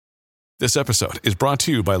This episode is brought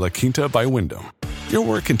to you by La Quinta by Wyndham. Your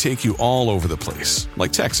work can take you all over the place,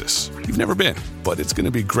 like Texas. You've never been, but it's going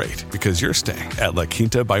to be great because you're staying at La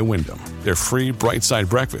Quinta by Wyndham. Their free Bright Side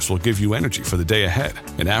breakfast will give you energy for the day ahead.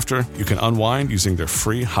 And after, you can unwind using their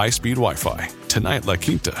free high-speed Wi-Fi. Tonight, La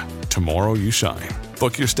Quinta. Tomorrow, you shine.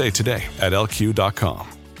 Book your stay today at lq.com.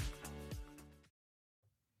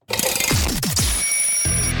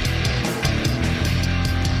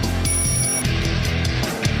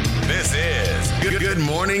 This is Good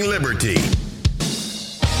Morning Liberty.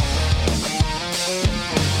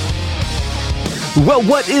 Well,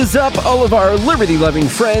 what is up, all of our liberty-loving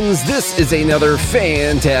friends? This is another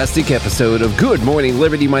fantastic episode of Good Morning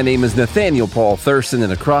Liberty. My name is Nathaniel Paul Thurston,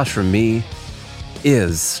 and across from me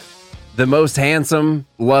is the most handsome,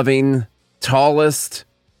 loving, tallest,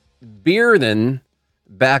 bearding,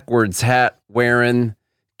 backwards hat wearing,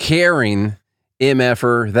 caring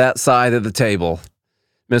MFer that side of the table,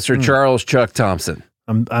 Mr. Charles Chuck Thompson.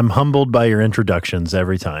 I'm humbled by your introductions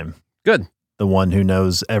every time. Good. The one who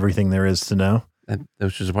knows everything there is to know.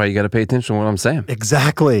 Which is why you got to pay attention to what I'm saying.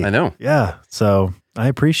 Exactly. I know. Yeah. So I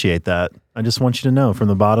appreciate that. I just want you to know from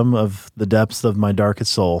the bottom of the depths of my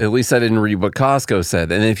darkest soul. At least I didn't read what Costco said.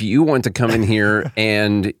 And if you want to come in here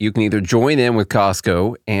and you can either join in with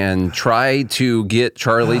Costco and try to get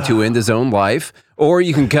Charlie to end his own life, or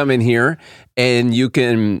you can come in here and you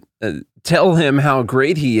can tell him how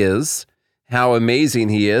great he is, how amazing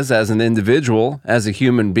he is as an individual, as a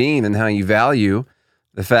human being, and how you value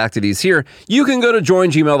the fact that he's here. You can go to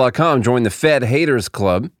joingmail.com, join the Fed Haters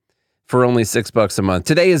Club for only $6 a month.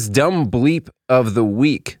 Today is Dumb Bleep of the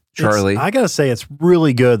Week, Charlie. I got to say, it's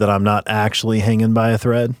really good that I'm not actually hanging by a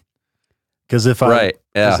thread. Because if I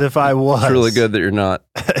was. It's really good that you're not.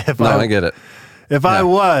 I get it. If I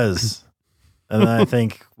was, and I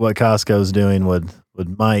think what Costco's doing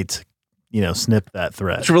might snip that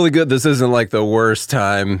thread. It's really good. This isn't like the worst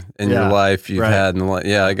time in your life you've had.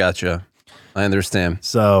 Yeah, I got you. I understand.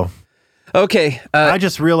 So, okay. I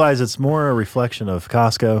just realized it's more a reflection of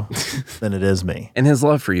Costco than it is me. And his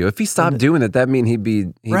love for you. If he stopped doing it, that mean he'd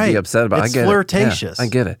be upset about it. It's flirtatious. I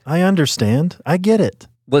get it. I understand. I get it.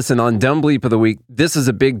 Listen, on Dumb Bleep of the Week, this is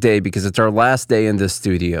a big day because it's our last day in this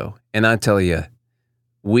studio. And I tell you,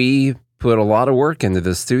 we put a lot of work into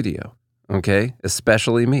this studio, okay?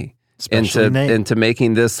 Especially me. Into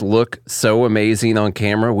making this look so amazing on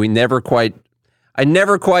camera. I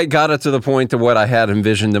never quite got it to the point of what I had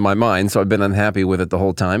envisioned in my mind, so I've been unhappy with it the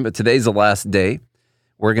whole time. But today's the last day.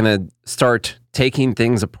 We're going to start taking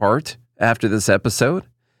things apart after this episode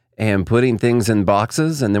and putting things in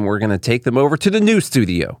boxes, and then we're going to take them over to the new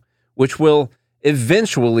studio, which will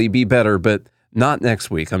eventually be better, but not next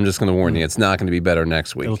week. I'm just going to warn you, it's not going to be better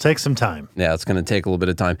next week. It'll take some time. Yeah, it's going to take a little bit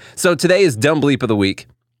of time. So today is Dumb Bleep of the Week.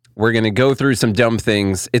 We're going to go through some dumb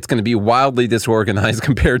things. It's going to be wildly disorganized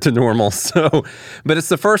compared to normal. But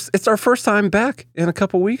it's our first time back in a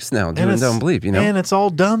couple weeks now doing Dumb Bleep, And it's all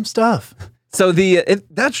dumb stuff. So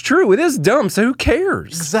that's true. It is dumb. So who cares?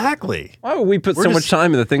 Exactly. Why would we put so much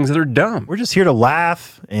time into things that are dumb? We're just here to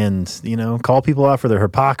laugh and, call people out for their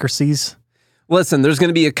hypocrisies. Listen, there's going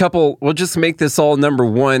to be a couple. We'll just make this all number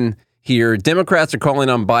one here. Democrats are calling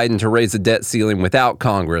on Biden to raise the debt ceiling without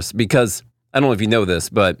Congress because, I don't know if you know this,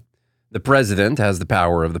 but the president has the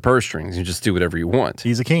power of the purse strings. You just do whatever you want.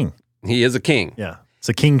 He's a king. He is a king. Yeah. It's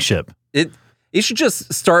a kingship. He should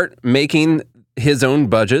just start making his own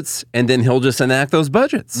budgets, and then he'll just enact those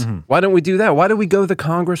budgets. Mm-hmm. Why don't we do that? Why do we go to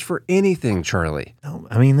Congress for anything, Charlie? No,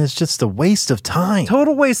 I mean, it's just a waste of time.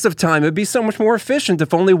 Total waste of time. It'd be so much more efficient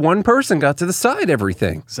if only one person got to decide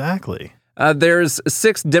everything. Exactly. There's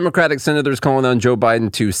 6 Democratic senators calling on Joe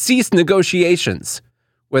Biden to cease negotiations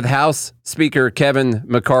with House Speaker Kevin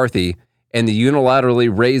McCarthy and to unilaterally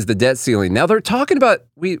raise the debt ceiling. Now they're talking about,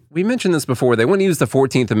 we mentioned this before, they want to use the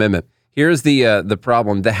 14th Amendment. Here's the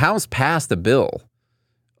problem. The House passed a bill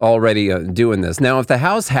already doing this. Now, if the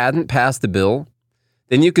House hadn't passed the bill,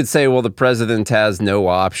 then you could say, well, the president has no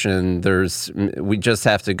option. We just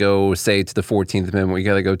have to go, say, to the 14th Amendment. We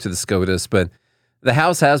got to go to the SCOTUS. But the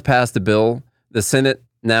House has passed a bill. The Senate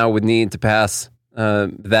now would need to pass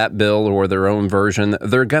that bill or their own version.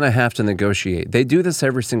 They're going to have to negotiate. They do this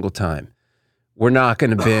every single time. We're not going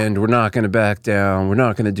to bend. We're not going to back down. We're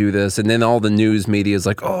not going to do this. And then all the news media is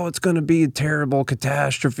like, oh, it's going to be a terrible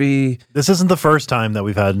catastrophe. This isn't the first time that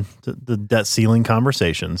we've had the debt ceiling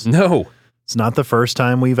conversations. No. It's not the first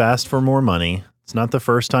time we've asked for more money. It's not the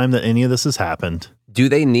first time that any of this has happened. Do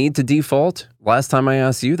they need to default? Last time I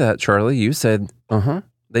asked you that, Charlie, you said,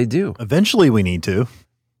 they do. Eventually we need to.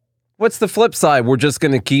 What's the flip side? We're just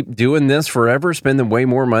going to keep doing this forever, spending way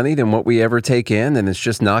more money than what we ever take in, and it's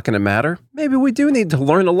just not going to matter? Maybe we do need to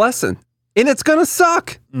learn a lesson. And it's going to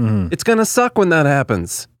suck. Mm-hmm. It's going to suck when that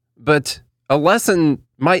happens. But a lesson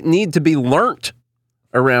might need to be learnt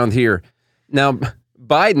around here. Now,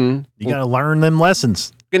 Biden... You got to learn them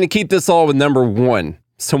lessons. Going to keep this all with number one.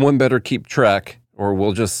 Someone better keep track, or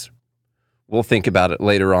we'll think about it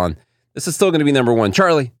later on. This is still going to be number one.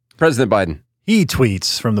 Charlie, President Biden. He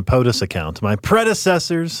tweets from the POTUS account. My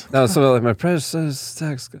predecessors... No, so like my predecessor's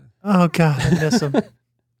tax cut. Oh, God, I miss him.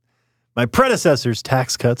 My predecessor's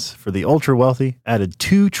tax cuts for the ultra-wealthy added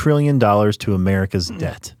 $2 trillion to America's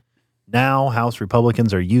debt. Now, House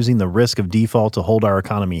Republicans are using the risk of default to hold our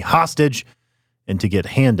economy hostage and to get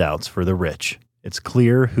handouts for the rich. It's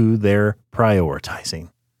clear who they're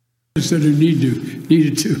prioritizing. Said who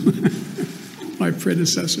needed to. My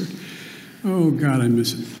predecessor. Oh, God, I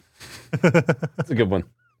miss him. That's a good one.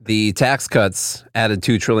 The tax cuts added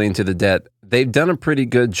 $2 trillion to the debt. They've done a pretty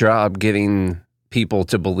good job getting people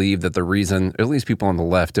to believe that the reason, at least people on the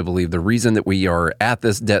left, to believe the reason that we are at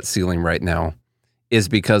this debt ceiling right now is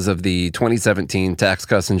because of the 2017 Tax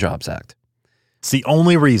Cuts and Jobs Act. It's the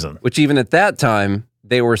only reason. Which even at that time,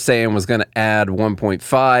 they were saying was going to add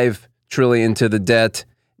 $1.5 trillion to the debt.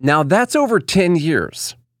 Now that's over 10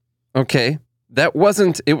 years. Okay. It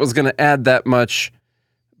was going to add that much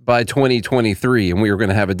by 2023 and we were going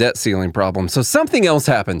to have a debt ceiling problem. So something else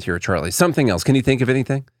happened here, Charlie. Something else. Can you think of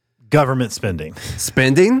anything? Government spending.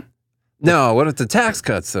 Spending? No, what if the tax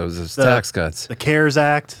cuts? Those tax cuts. The CARES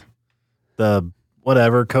Act, the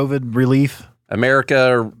whatever, COVID relief.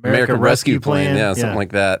 America Rescue Plan. Yeah, something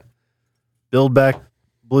like that. Build Back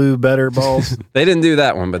Blue Better balls. They didn't do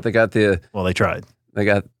that one, but they got the... Well, they tried. They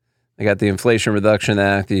got the Inflation Reduction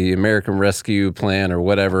Act, the American Rescue Plan or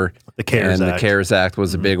whatever. The CARES Act. And the CARES Act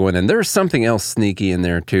was a big one. And there's something else sneaky in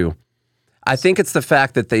there too. I think it's the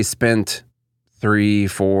fact that they spent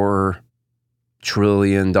 $3-4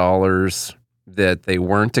 trillion that they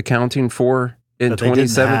weren't accounting for in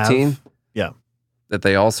 2017. Yeah. That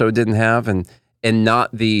they also didn't have, and not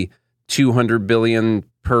the $200 billion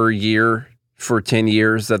per year for 10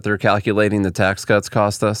 years that they're calculating the tax cuts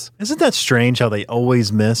cost us. Isn't that strange how they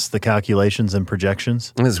always miss the calculations and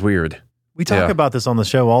projections? It's weird. We talk about this on the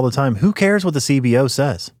show all the time. Who cares what the CBO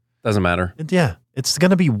says? Doesn't matter. It's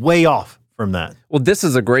going to be way off from that. Well, this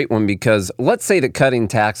is a great one because let's say that cutting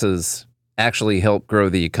taxes actually helped grow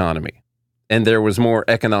the economy and there was more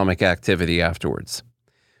economic activity afterwards.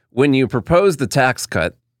 When you propose the tax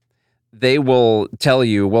cut, they will tell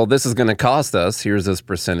you, well, this is going to cost us, here's this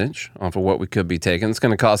percentage off of what we could be taking. It's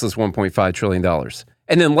going to cost us $1.5 trillion.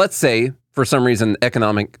 And then let's say, for some reason,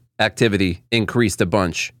 economic activity increased a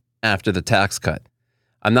bunch after the tax cut.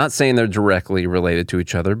 I'm not saying they're directly related to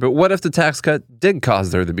each other, but what if the tax cut did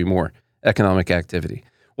cause there to be more economic activity?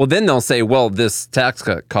 Well, then they'll say, well, this tax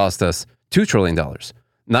cut cost us $2 trillion,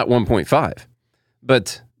 not 1.5.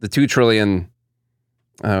 But the $2 trillion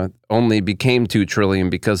only became $2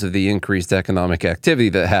 trillion because of the increased economic activity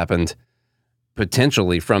that happened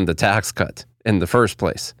potentially from the tax cut in the first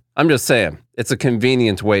place. I'm just saying, it's a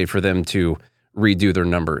convenient way for them to redo their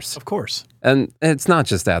numbers. Of course. And it's not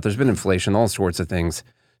just that. There's been inflation, all sorts of things.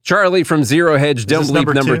 Charlie from Zero Hedge, don't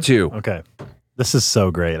bleep number two. Okay. This is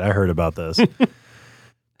so great. I heard about this.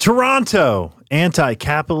 Toronto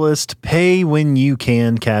anti-capitalist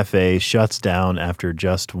pay-when-you-can cafe shuts down after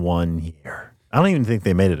just 1 year. I don't even think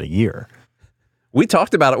they made it a year. We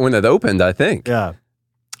talked about it when it opened, I think. Yeah.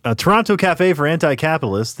 A Toronto cafe for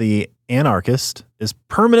anti-capitalists, the Anarchist, is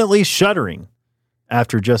permanently shuttering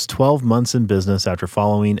after just 12 months in business after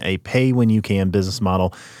following a pay-when-you-can business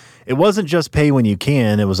model. It wasn't just pay when you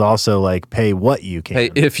can. It was also like pay what you can.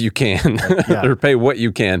 Pay if you can, or pay what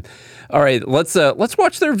you can. All right, let's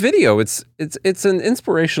watch their video. It's an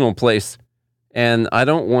inspirational place, and I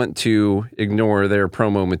don't want to ignore their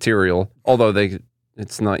promo material. Although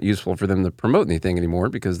it's not useful for them to promote anything anymore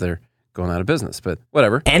because they're going out of business, but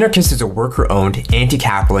whatever. Anarchist is a worker-owned,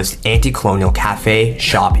 anti-capitalist, anti-colonial cafe,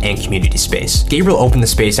 shop, and community space. Gabriel opened the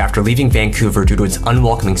space after leaving Vancouver due to its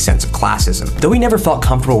unwelcoming sense of classism. Though he never felt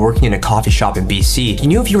comfortable working in a coffee shop in BC, he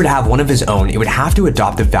knew if he were to have one of his own, it would have to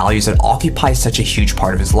adopt the values that occupy such a huge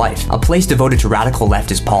part of his life. A place devoted to radical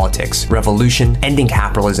leftist politics, revolution, ending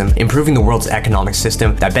capitalism, improving the world's economic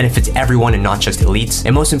system that benefits everyone and not just elites,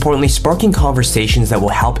 and most importantly, sparking conversations that will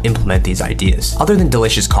help implement these ideas. Other than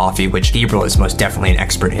delicious coffee, which Gabriel is most definitely an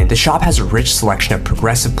expert in, the shop has a rich selection of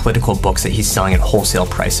progressive political books that he's selling at wholesale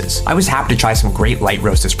prices. I was happy to try some great light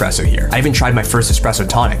roast espresso here. I even tried my first espresso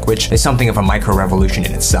tonic, which is something of a micro-revolution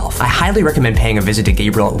in itself. I highly recommend paying a visit to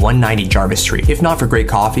Gabriel at 190 Jarvis Street, if not for great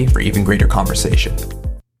coffee, for even greater conversation.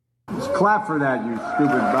 Just clap for that, you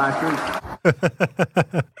stupid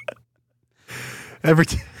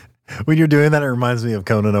bastard. When you're doing that, it reminds me of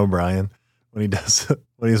Conan O'Brien. when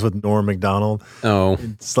he's with Norm Macdonald. Oh,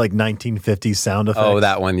 It's like 1950s sound effects. oh,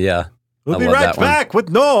 that one, yeah. We'll I be love right that one. back with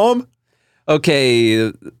Norm.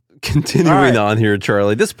 Okay, continuing All right. on here,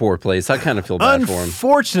 Charlie. This poor place. I kind of feel bad for him.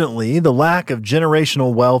 Unfortunately, the lack of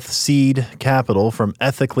generational wealth seed capital from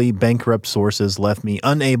ethically bankrupt sources left me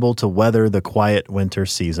unable to weather the quiet winter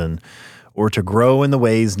season or to grow in the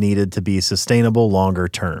ways needed to be sustainable longer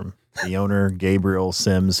term. The owner, Gabriel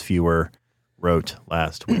Sims Fewer, wrote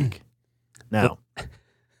last week. Now,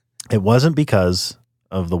 it wasn't because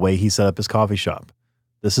of the way he set up his coffee shop.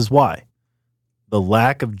 This is why. The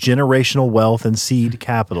lack of generational wealth and seed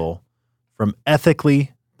capital from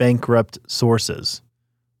ethically bankrupt sources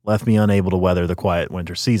left me unable to weather the quiet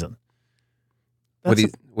winter season. What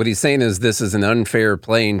he's saying is this is an unfair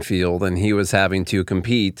playing field, and he was having to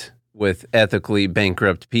compete with ethically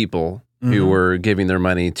bankrupt people who were giving their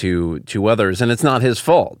money to others, and it's not his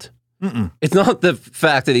fault. It's not the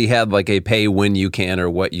fact that he had like a pay when you can or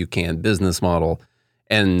what you can business model,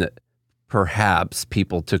 and perhaps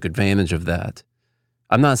people took advantage of that.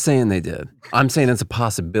 I'm not saying they did. I'm saying it's a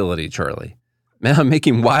possibility, Charlie. Man, I'm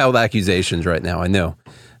making wild accusations right now. I know.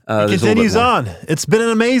 It continues on. It's been an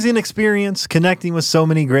amazing experience connecting with so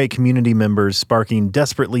many great community members, sparking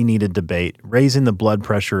desperately needed debate, raising the blood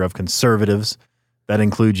pressure of conservatives, that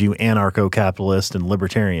includes you anarcho-capitalists and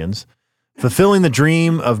libertarians, fulfilling the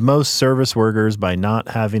dream of most service workers by not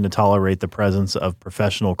having to tolerate the presence of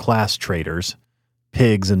professional class traitors,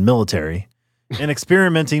 pigs, and military, and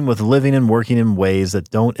experimenting with living and working in ways that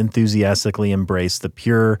don't enthusiastically embrace the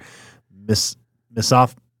pure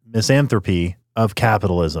misanthropy of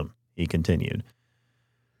capitalism, he continued.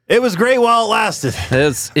 It was great while it lasted.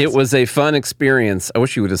 It was a fun experience. I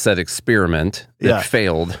wish you would have said experiment that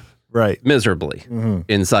failed miserably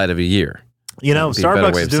inside of a year. You know,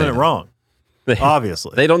 Starbucks is doing it wrong.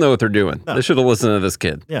 Obviously. They don't know what they're doing. No. They should have listened to this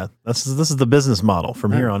kid. Yeah, this is the business model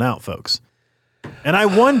from here on out, folks. And I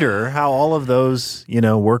wonder how all of those,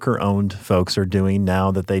 worker-owned folks are doing now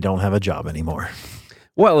that they don't have a job anymore.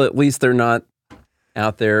 Well, at least they're not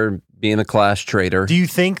out there being a class traitor. Do you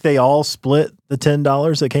think they all split the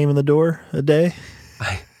 $10 that came in the door a day?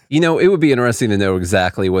 It would be interesting to know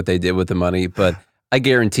exactly what they did with the money, but I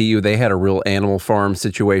guarantee you they had a real animal farm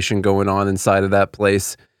situation going on inside of that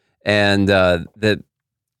place, and that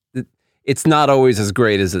it's not always as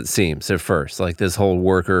great as it seems at first. Like this whole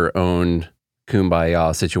worker-owned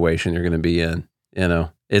kumbaya situation you're going to be in,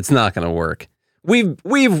 it's not going to work. We've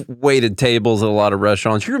waited tables at a lot of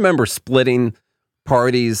restaurants. You remember splitting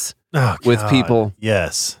parties with people?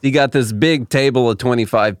 Yes. You got this big table of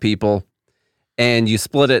 25 people, and you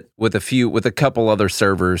split it with a couple other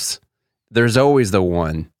servers. There's always the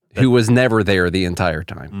one who was never there the entire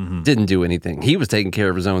time, didn't do anything. He was taking care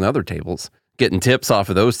of his own other tables, getting tips off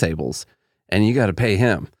of those tables, and you got to pay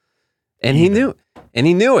him. And he knew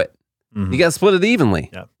it. You got to split it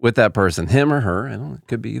evenly with that person, him or her. I don't know, it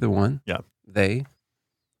could be either one. Yeah. They.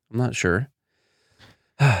 I'm not sure.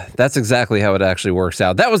 That's exactly how it actually works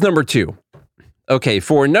out. That was number 2. Okay,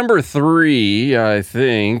 for number 3, I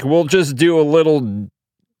think we'll just do a little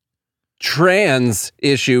trans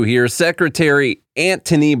issue here. Secretary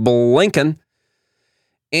Antony Blinken,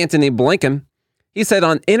 he said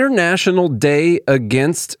on International Day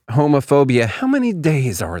Against Homophobia, how many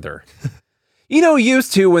days are there?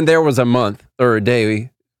 Used to when there was a month or a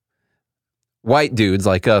day, white dudes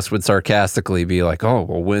like us would sarcastically be like, oh,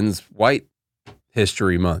 well, when's White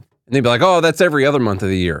History Month? And they'd be like, oh, that's every other month of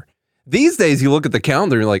the year. These days, you look at the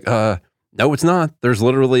calendar, you're like, no, it's not. There's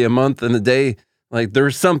literally a month and a day. Like,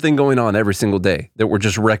 there's something going on every single day that we're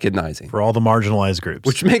just recognizing. For all the marginalized groups.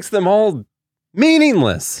 Which makes them all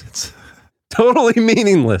meaningless. It's totally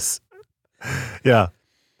meaningless. Yeah.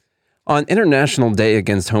 On International Day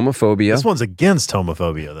Against Homophobia. This one's against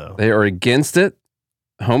homophobia, though. They are against it.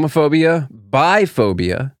 Homophobia,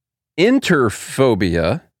 biphobia,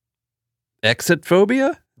 interphobia,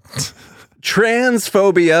 exitphobia,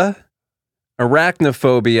 transphobia,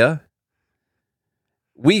 arachnophobia.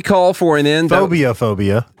 We call for an end.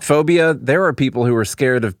 Phobia. There are people who are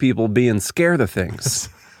scared of people being scared of things.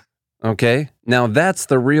 Okay? Now that's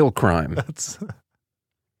the real crime.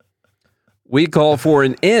 We call for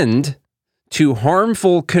an end to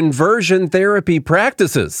harmful conversion therapy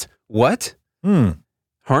practices. What?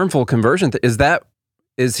 Harmful conversion.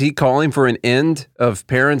 Is he calling for an end of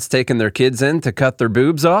parents taking their kids in to cut their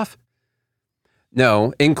boobs off?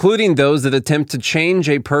 No, including those that attempt to change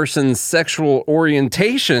a person's sexual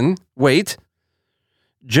orientation,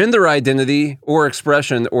 gender identity or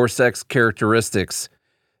expression or sex characteristics.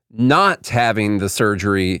 Not having the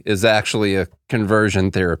surgery is actually a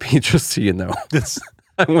conversion therapy, just so you know.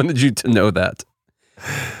 I wanted you to know that.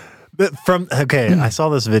 But I saw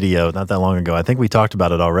this video not that long ago. I think we talked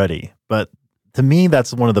about it already. But to me,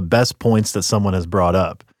 that's one of the best points that someone has brought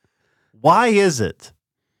up. Why is it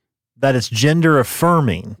that it's gender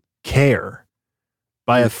affirming care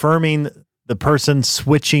by affirming the person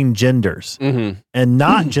switching genders and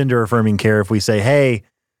not gender affirming care if we say, hey,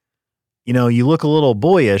 you look a little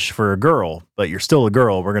boyish for a girl, but you're still a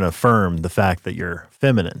girl. We're going to affirm the fact that you're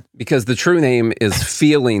feminine. Because the true name is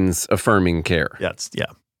feelings affirming care.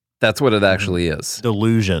 That's what it actually is.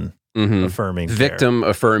 Delusion affirming care. Victim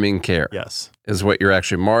affirming care. Yes. Is what you're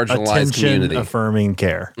actually marginalized Attention community. affirming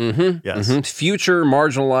care. Yes. Future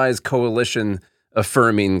marginalized coalition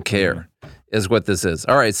affirming care is what this is.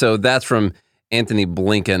 All right. So that's from Anthony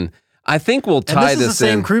Blinken. I think we'll tie this is the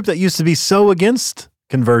same group that used to be so against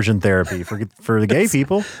conversion therapy for the gay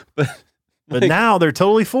people. But now they're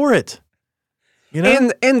totally for it.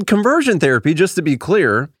 And conversion therapy, just to be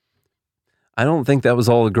clear, I don't think that was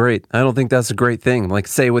all great. I don't think that's a great thing. Like,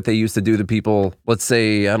 say what they used to do to people, let's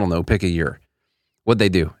say, I don't know, pick a year. What'd they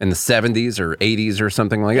do? In the 70s or 80s or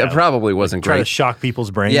something like that? It probably wasn't great. Try to shock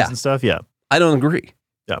people's brains and stuff, I don't agree.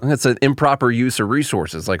 Yeah. That's an improper use of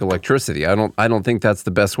resources like electricity. I don't think that's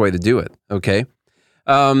the best way to do it, okay?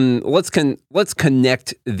 Let's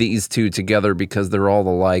connect these two together because they're all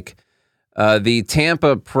alike. The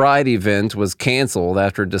Tampa Pride event was canceled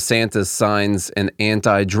after DeSantis signs an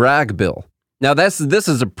anti-drag bill. Now, this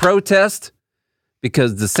is a protest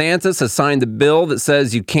because DeSantis has signed a bill that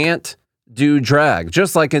says you can't do drag,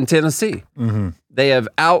 just like in Tennessee. They have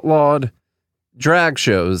outlawed drag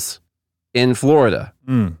shows in Florida.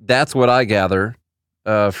 That's what I gather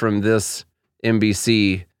from this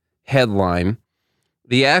NBC headline.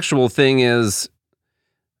 The actual thing is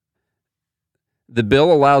the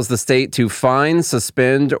bill allows the state to fine,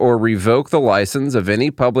 suspend, or revoke the license of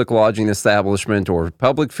any public lodging establishment or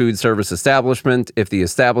public food service establishment if the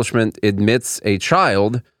establishment admits a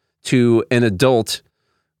child to an adult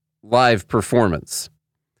live performance.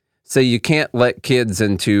 So you can't let kids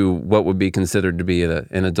into what would be considered to be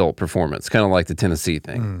an adult performance, kind of like the Tennessee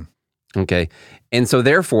thing. Okay. And so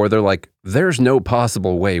therefore, they're like, there's no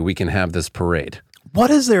possible way we can have this parade.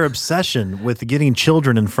 What is their obsession with getting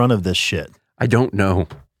children in front of this shit? I don't know.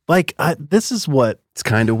 Like, this is what... It's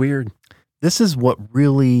kind of weird. This is what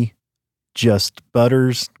really just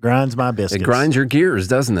grinds my biscuits. It grinds your gears,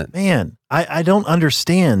 doesn't it? Man, I don't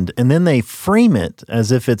understand. And then they frame it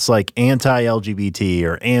as if it's like anti-LGBT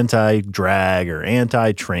or anti-drag or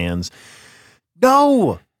anti-trans.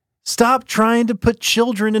 No! Stop trying to put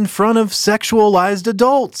children in front of sexualized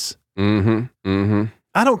adults. I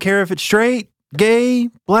don't care if it's straight, gay,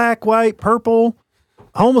 black, white, purple,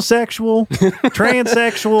 homosexual,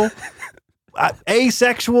 transsexual,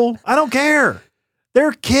 asexual. I don't care.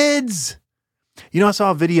 They're kids. I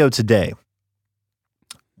saw a video today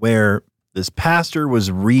where this pastor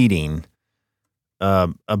was reading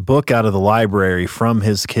a book out of the library from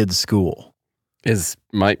his kid's school.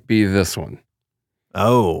 Might be this one.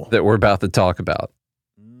 Oh. That we're about to talk about.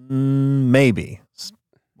 Maybe.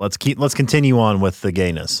 Let's continue on with the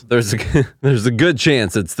gayness. There's a good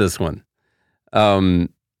chance it's this one.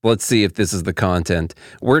 Let's see if this is the content.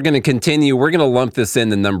 We're going to continue. We're going to lump this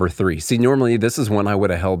into number 3. See, normally this is one I would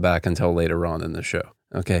have held back until later on in the show.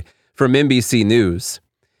 Okay. From NBC News,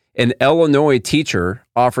 an Illinois teacher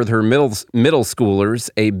offered her middle schoolers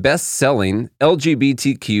a best-selling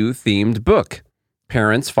LGBTQ-themed book.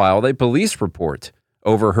 Parents filed a police report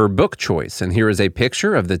over her book choice. And here is a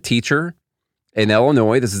picture of the teacher in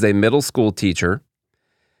Illinois. This is a middle school teacher.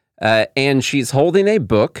 And she's holding a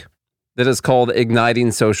book that is called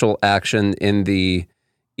Igniting Social Action in the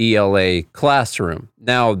ELA Classroom.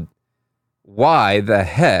 Now, why the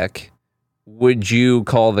heck would you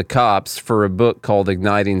call the cops for a book called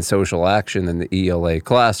Igniting Social Action in the ELA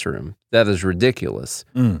Classroom? That is ridiculous.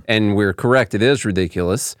 And we're correct, it is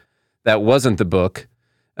ridiculous. That wasn't the book.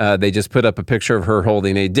 They just put up a picture of her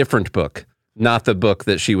holding a different book, not the book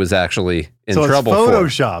that she was actually in trouble for. So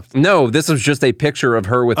it's photoshopped. No, this was just a picture of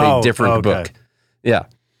her with a different book. Yeah.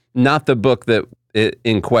 Not the book that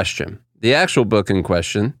in question. The actual book in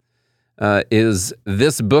question is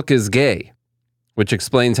This Book is Gay, which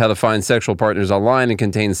explains how to find sexual partners online and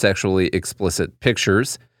contains sexually explicit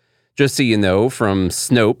pictures. Just so you know, from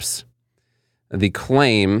Snopes, the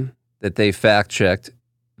claim that they fact-checked,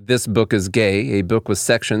 This Book is Gay, a book with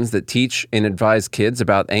sections that teach and advise kids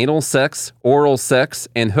about anal sex, oral sex,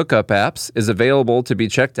 and hookup apps, is available to be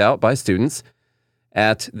checked out by students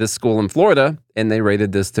at this school in Florida, and they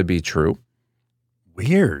rated this to be true.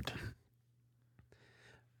 Weird.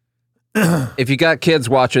 If you got kids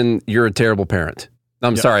watching, you're a terrible parent.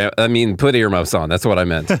 I'm sorry. I mean, put earmuffs on. That's what I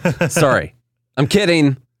meant. Sorry. I'm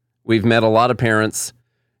kidding. We've met a lot of parents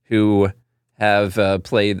who have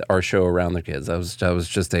played our show around their kids. That was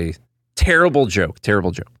just a terrible joke.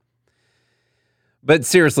 But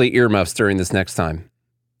seriously, earmuffs during this next time.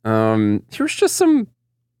 Here's just some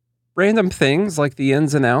random things like the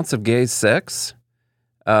ins and outs of gay sex.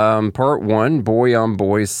 Part 1, boy on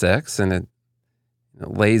boy sex, and it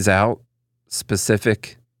lays out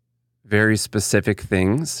very specific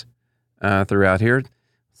things throughout here. It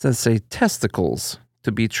says, say, testicles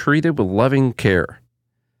to be treated with loving care.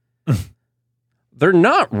 They're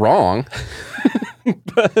not wrong.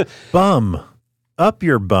 Bum. Up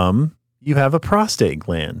your bum, you have a prostate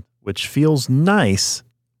gland, which feels nice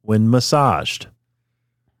when massaged.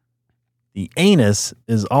 The anus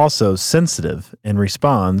is also sensitive and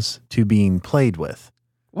responds to being played with.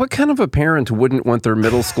 What kind of a parent wouldn't want their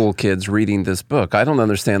middle school kids reading this book? I don't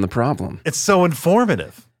understand the problem. It's so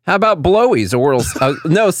informative. How about blowies, oral?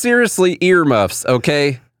 No, seriously, earmuffs,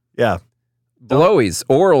 okay? Yeah. Blowies,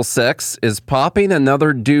 oral sex is popping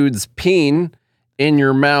another dude's peen in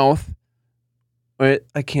your mouth. Wait,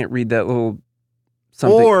 I can't read that little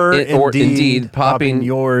something. Or indeed popping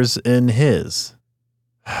yours in his.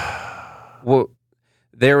 Well,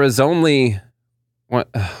 there is only one.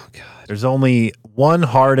 Oh God. There's only one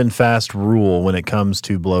hard and fast rule when it comes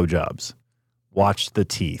to blowjobs. Watch the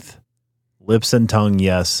teeth. Lips and tongue,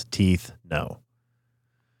 yes. Teeth, no.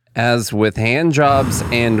 As with hand jobs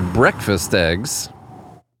and breakfast eggs,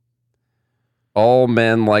 all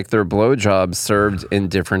men like their blowjobs served in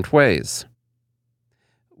different ways.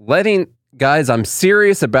 Guys, I'm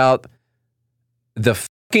serious about the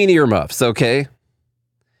fucking earmuffs, okay?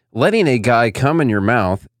 Letting a guy come in your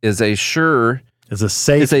mouth is a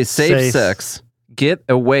safe sex. Get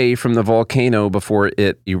away from the volcano before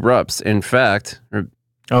it erupts. In fact,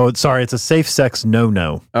 it's a safe sex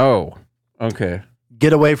no. Oh, okay.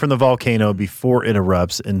 Get away from the volcano before it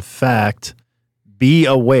erupts. In fact, be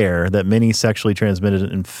aware that many sexually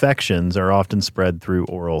transmitted infections are often spread through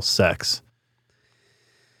oral sex.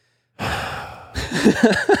 Are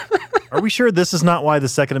we sure this is not why the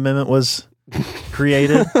Second Amendment was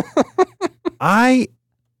created? I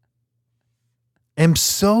am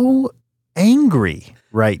so angry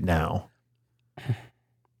right now.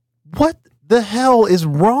 What the hell is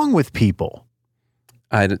wrong with people?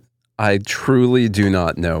 I truly do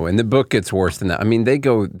not know. And the book gets worse than that. I mean, they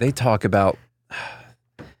talk about,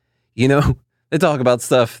 they talk about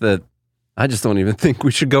stuff that I just don't even think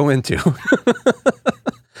we should go into.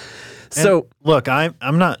 So and look,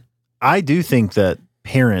 I do think that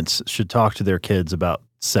parents should talk to their kids about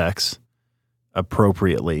sex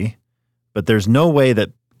appropriately, but there's no way that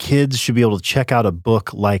kids should be able to check out a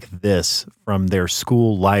book like this from their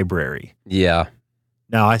school library. Yeah.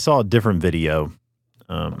 Now, I saw a different video,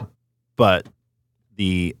 but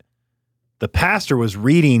the pastor was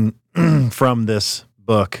reading from this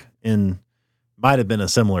book might have been a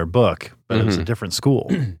similar book, but it was a different school.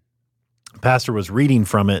 The pastor was reading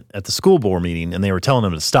from it at the school board meeting, and they were telling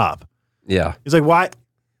him to stop. Yeah. He's like, why?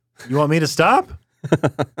 You want me to stop?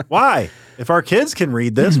 Why? If our kids can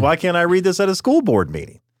read this, why can't I read this at a school board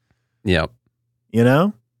meeting? Yeah. You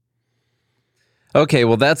know? Okay,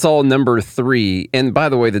 well, that's all number 3. And by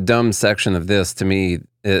the way, the dumb section of this to me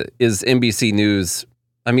is NBC News.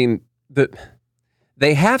 I mean,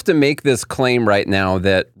 they have to make this claim right now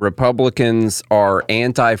that Republicans are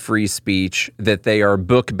anti-free speech, that they are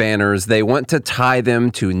book banners. They want to tie them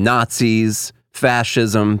to Nazis,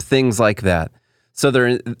 fascism, things like that.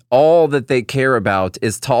 So all that they care about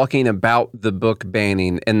is talking about the book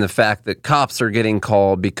banning and the fact that cops are getting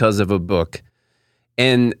called because of a book.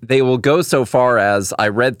 And they will go so far as, I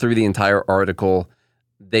read through the entire article,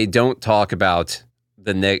 they don't talk about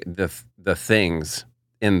the things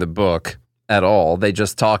in the book at all. They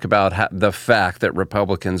just talk about the fact that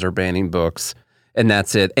Republicans are banning books, and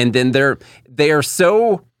that's it. And then they are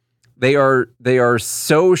so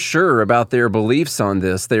sure about their beliefs on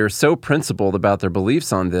this. They are so principled about their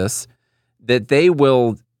beliefs on this that they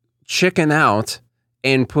will chicken out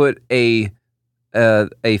and put a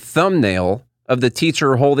thumbnail of the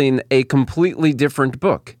teacher holding a completely different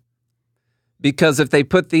book. Because if they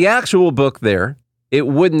put the actual book there, it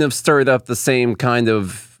wouldn't have stirred up the same kind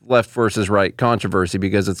of left versus right controversy,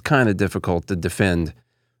 because it's kind of difficult to defend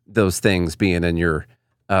those things being in your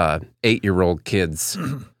 8-year-old kid's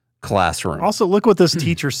classroom. Also, look what this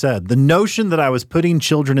teacher said. The notion that I was putting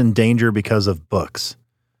children in danger because of books.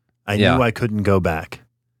 I knew I couldn't go back.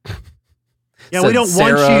 Yeah, we don't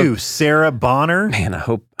want you, Sarah Bonner. Man,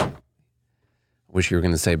 I wish you were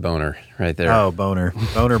going to say Boner right there. Oh, Boner.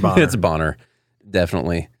 Bonner. It's Bonner.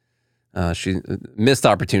 Definitely. She missed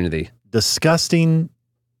opportunity. Disgusting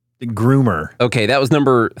groomer. Okay, that was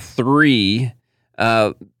number 3.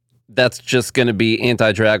 That's just going to be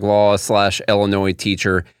anti-drag law / Illinois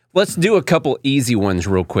teacher. Let's do a couple easy ones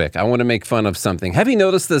real quick. I want to make fun of something. Have you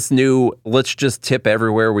noticed this new let's just tip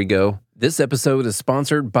everywhere we go? This episode is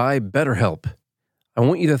sponsored by BetterHelp. I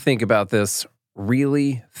want you to think about this.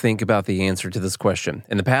 Really think about the answer to this question.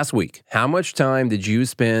 In the past week, how much time did you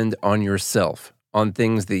spend on yourself, on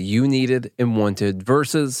things that you needed and wanted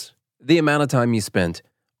versus the amount of time you spent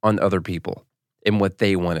on other people and what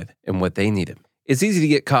they wanted and what they needed? It's easy to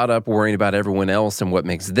get caught up worrying about everyone else and what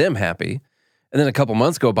makes them happy. And then a couple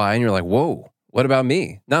months go by and you're like, whoa, what about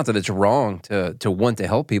me? Not that it's wrong to want to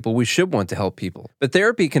help people. We should want to help people. But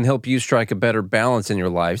therapy can help you strike a better balance in your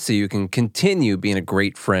life so you can continue being a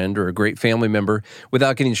great friend or a great family member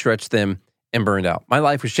without getting stretched thin and burned out. My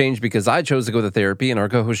life was changed because I chose to go to therapy, and our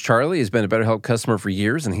co-host Charlie has been a BetterHelp customer for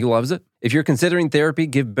years, and he loves it. If you're considering therapy,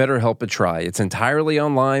 give BetterHelp a try. It's entirely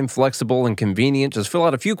online, flexible, and convenient. Just fill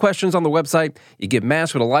out a few questions on the website. You get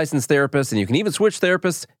matched with a licensed therapist, and you can even switch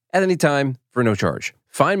therapists at any time for no charge.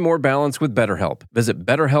 Find more balance with BetterHelp. Visit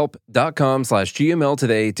betterhelp.com/GML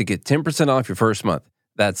today to get 10% off your first month.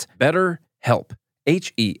 That's BetterHelp,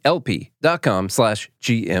 HELP.com/GML.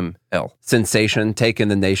 Sensation taking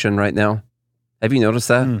the nation right now. Have you noticed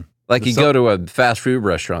that? Like you go to a fast food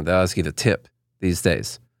restaurant, they ask you to tip these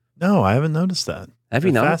days. No, I haven't noticed that. Have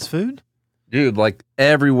you not? Fast food? Dude, like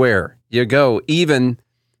everywhere you go, even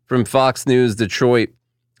from Fox News Detroit,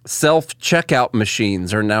 self-checkout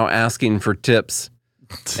machines are now asking for tips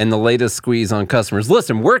and the latest squeeze on customers.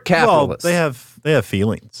 Listen, we're capitalists. Well, they have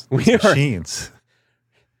feelings. Machines.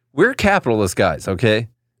 We're capitalist guys, okay?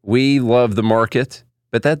 We love the market,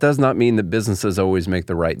 but that does not mean that businesses always make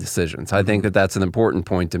the right decisions. I think that that's an important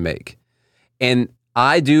point to make. And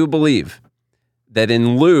I do believe that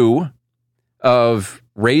in lieu of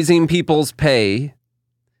raising people's pay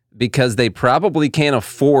because they probably can't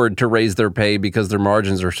afford to raise their pay because their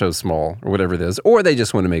margins are so small or whatever it is, or they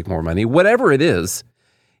just want to make more money, whatever it is,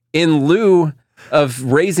 in lieu of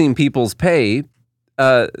raising people's pay,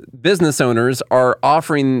 business owners are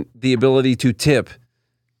offering the ability to tip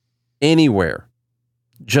anywhere,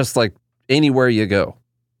 just like anywhere you go,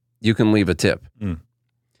 you can leave a tip.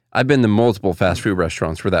 I've been to multiple fast food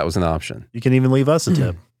restaurants where that was an option. You can even leave us a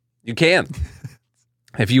tip. You can,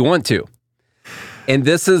 if you want to. And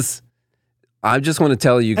this is, I just want to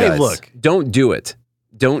tell you guys, hey, look, don't do it.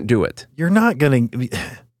 Don't do it. You're not going to,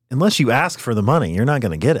 unless you ask for the money, you're not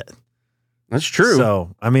going to get it. That's true.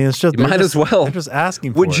 So, I mean, it's just, you might as well. They're just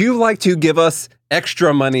asking for Would it. you like to give us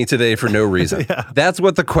extra money today for no reason? Yeah. That's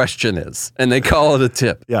what the question is. And they call it a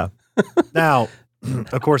tip. Yeah. Now,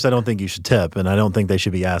 of course, I don't think you should tip, and I don't think they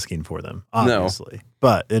should be asking for them, obviously. No.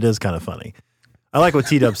 But it is kind of funny. I like what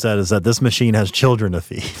T-Dub said is that this machine has children to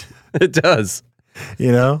feed. It does.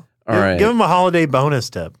 You know? All right. Give them a holiday bonus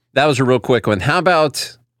tip. That was a real quick one. How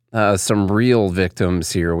about some real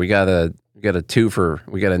victims here? We got a twofer.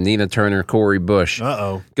 We got a Nina Turner, Corey Bush.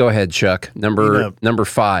 Uh-oh. Go ahead, Chuck. Number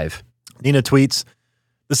 5. Nina tweets,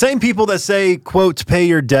 the same people that say, quote, pay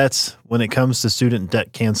your debts when it comes to student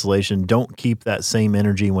debt cancellation don't keep that same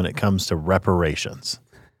energy when it comes to reparations.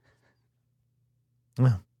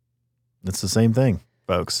 Yeah. It's the same thing,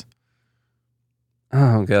 folks.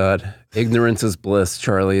 Oh, God. Ignorance is bliss,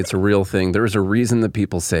 Charlie. It's a real thing. There's a reason that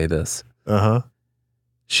people say this. Uh-huh.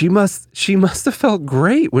 She must have felt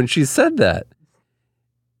great when she said that.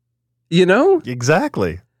 You know?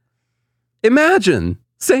 Exactly. Imagine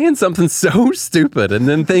saying something so stupid and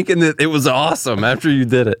then thinking that it was awesome after you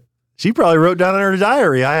did it. She probably wrote down in her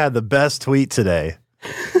diary, I had the best tweet today.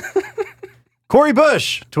 Corey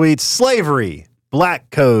Bush tweets, slavery,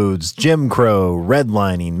 black codes, Jim Crow,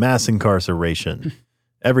 redlining, mass incarceration.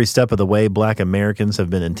 Every step of the way, black Americans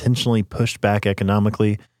have been intentionally pushed back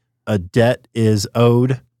economically. A debt is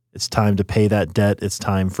owed. It's time to pay that debt. It's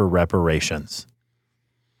time for reparations.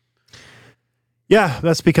 Yeah,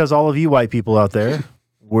 that's because all of you white people out there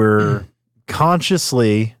were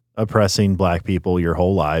consciously oppressing black people your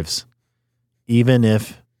whole lives, even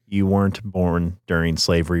if you weren't born during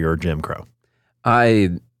slavery or Jim Crow.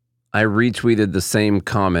 I retweeted the same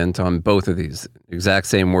comment on both of these, exact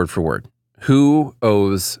same word for word. Who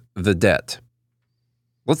owes the debt?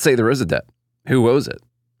 Let's say there is a debt. Who owes it?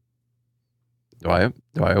 Do I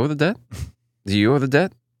owe the debt? Do you owe the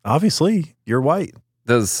debt? Obviously, you're white.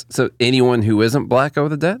 So anyone who isn't black owe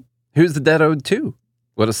the debt? Who's the debt owed to?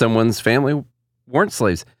 What if someone's family weren't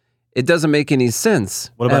slaves? It doesn't make any sense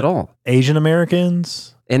at all. Asian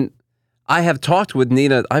Americans? And I have talked with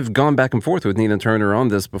Nina. I've gone back and forth with Nina Turner on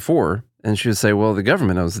this before, and she would say, well, the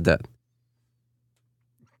government owes the debt.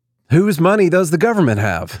 Whose money does the government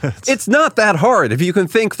have? It's not that hard. If you can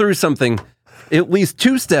think through something, at least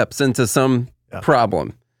 2 steps into some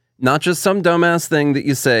problem, not just some dumbass thing that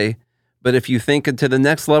you say, but if you think into the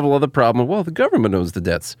next level of the problem, well, the government owes the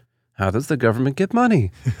debts. How does the government get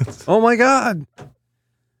money? Oh my God.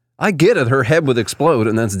 I get it. Her head would explode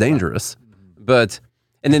and that's dangerous.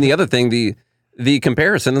 And then the other thing, the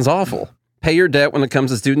comparison is awful. Pay your debt when it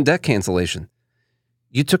comes to student debt cancellation.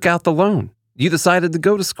 You took out the loan. You decided to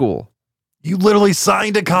go to school. You literally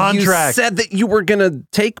signed a contract. You said that you were going to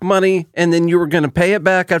take money and then you were going to pay it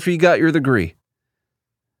back after you got your degree.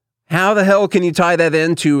 How the hell can you tie that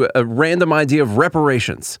into a random idea of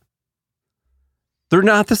reparations? They're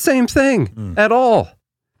not the same thing at all.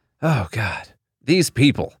 Oh, God. These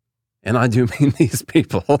people, and I do mean these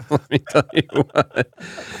people. Let me tell you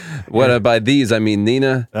what. By these, I mean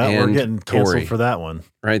Nina and we're getting canceled Tori. For that one.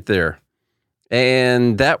 Right there.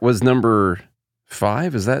 And that was number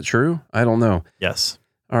 5. Is that true? I don't know. Yes.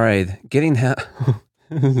 All right.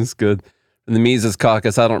 This is good. From the Mises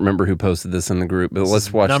Caucus. I don't remember who posted this in the group, but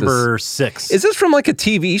let's watch number this. 6. Is this from like a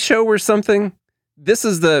TV show or something? This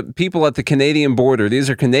is the people at the Canadian border. These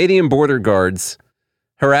are Canadian border guards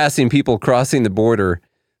harassing people crossing the border.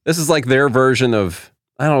 This is like their version of,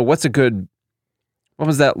 I don't know, what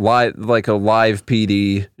was that live, like a live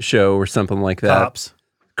PD show or something like that?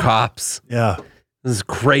 Cops. Yeah. This is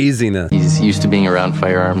craziness. He's used to being around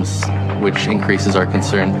firearms, which increases our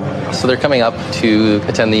concern. So they're coming up to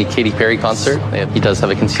attend the Katy Perry concert. He does have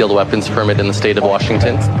a concealed weapons permit in the state of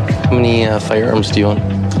Washington. How many firearms do you own?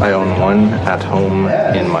 I own one at home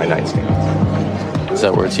in my nightstand. Is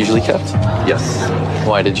that where it's usually kept? Yes.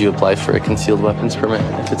 Why did you apply for a concealed weapons permit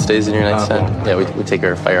if it stays in your nightstand? Yeah, we take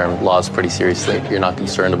our firearm laws pretty seriously. You're not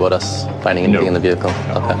concerned about us finding anything in the vehicle?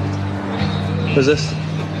 Okay. What is this?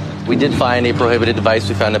 We did find a prohibited device.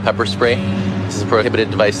 We found a pepper spray. This is a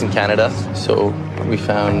prohibited device in Canada. So we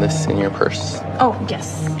found this in your purse. Oh,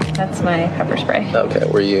 yes. That's my pepper spray. Okay.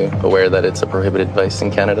 Were you aware that it's a prohibited device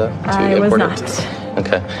in Canada to import was it? not.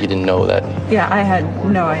 Okay. You didn't know that? Yeah, I had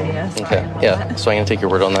no idea. Okay. Yeah. So I'm going to take your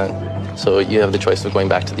word on that. So you have the choice of going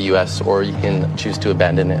back to the U.S. or you can choose to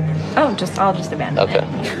abandon it. Oh, I'll just abandon it.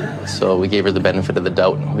 Okay. So we gave her the benefit of the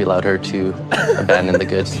doubt. We allowed her to abandon the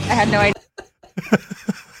goods. I had no idea.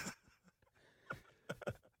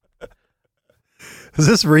 Is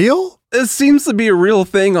this real? This seems to be a real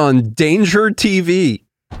thing on Danger TV.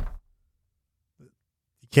 You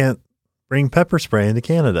can't bring pepper spray into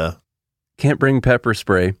Canada. Can't bring pepper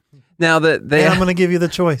spray. Now that I'm going to give you the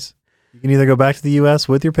choice. You can either go back to the U.S.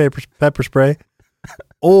 with your pepper spray,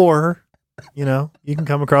 or, you can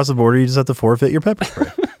come across the border. You just have to forfeit your pepper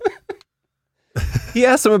spray. He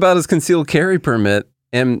asked him about his concealed carry permit.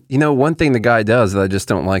 And, one thing the guy does that I just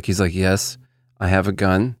don't like, he's like, yes, I have a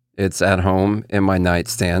gun. It's at home in my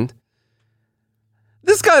nightstand.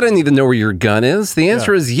 This guy doesn't even know where your gun is. The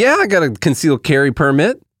answer is, yeah, I got a concealed carry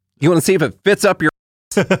permit. You want to see if it fits up your...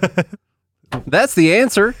 That's the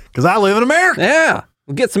answer. Because I live in America. Yeah.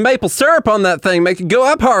 We'll get some maple syrup on that thing, make it go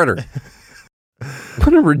up harder.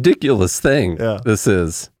 What a ridiculous thing this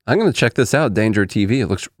is. I'm going to check this out, Danger TV. It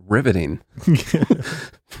looks riveting.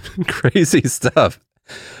 Crazy stuff.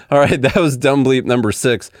 All right, that was Dumb Bleep number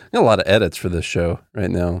 6. Got a lot of edits for this show right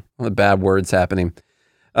now. A lot of bad words happening.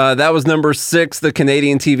 That was number 6, the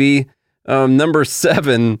Canadian TV. Number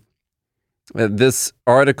 7, this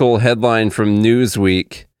article headline from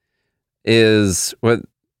Newsweek is what?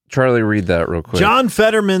 Charlie, read that real quick. John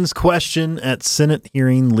Fetterman's question at Senate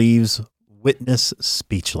hearing leaves witness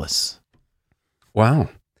speechless. Wow.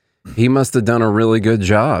 He must have done a really good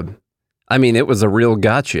job. I mean, it was a real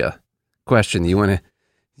gotcha question. You want to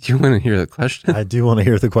hear the question? I do want to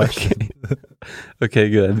hear the question. Okay,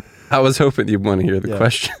 good. I was hoping you'd want to hear the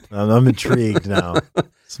question. I'm intrigued now.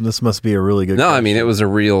 So this must be a really good question. I mean, it was a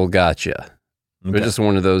real gotcha. Okay. They're just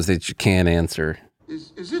one of those that you can't answer.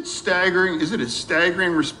 Is it staggering? Is it a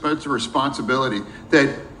staggering responsibility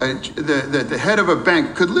that the head of a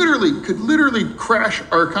bank could literally crash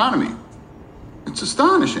our economy? It's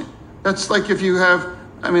astonishing. That's like if you have,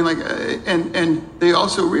 and they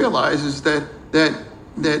also realize is that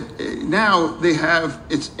now they have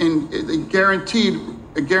a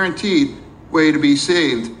guaranteed way to be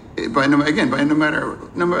saved by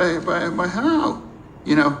how,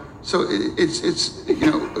 So it's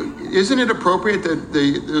isn't it appropriate that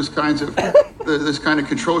this kind of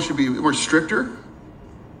control should be more stricter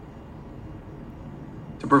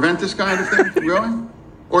to prevent this kind of thing from going?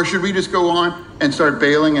 Or should we just go on and start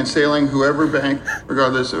bailing and sailing whoever bank,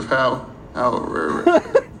 regardless of how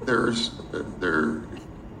their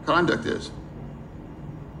conduct is?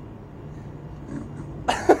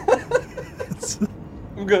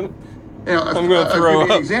 I'm going to I'll throw give you up.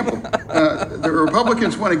 an example. The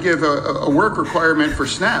Republicans want to give a work requirement for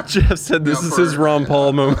SNAP. Jeff said this is his Ron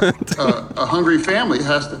Paul moment. A hungry family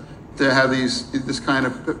has to have this kind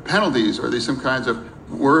of penalties or some kinds of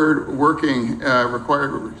working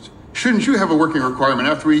required. Shouldn't you have a working requirement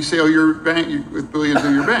after we sell your bank with billions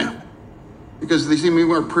of your bank? Because they seem to be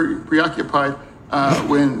more preoccupied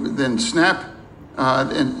than SNAP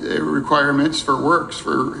and requirements for works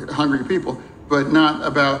for hungry people, but not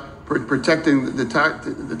about protecting the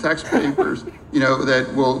taxpayers,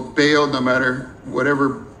 that will bail no matter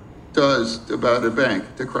whatever does about a bank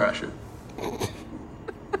to crash it.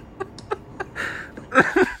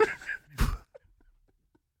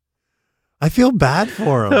 I feel bad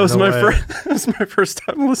for him. That was my first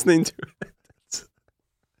time listening to it.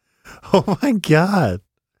 Oh my God.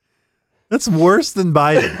 That's worse than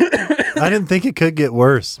Biden. I didn't think it could get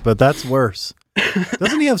worse, but that's worse.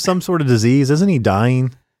 Doesn't he have some sort of disease? Isn't he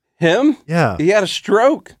dying? Him? Yeah. He had a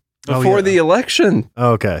stroke before the election.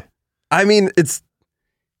 Okay. I mean, it's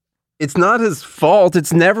not his fault.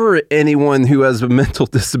 It's never anyone who has a mental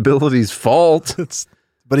disability's fault.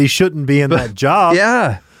 But he shouldn't be in that job.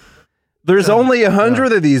 Yeah. There's only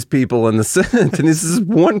 100 of these people in the Senate, and this is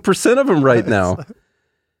 1% of them right now.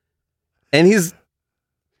 And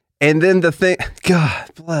then the thing,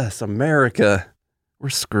 God bless America. We're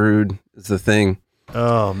screwed is the thing.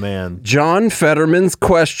 Oh, man. John Fetterman's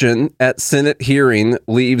question at Senate hearing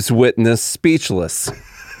leaves witness speechless.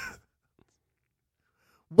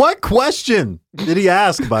 What question did he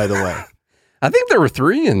ask, by the way? I think there were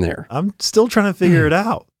 3 in there. I'm still trying to figure it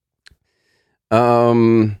out.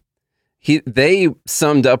 They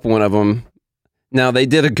summed up one of them. Now, they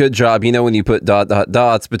did a good job. When you put ...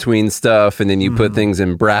 dots between stuff and then you put things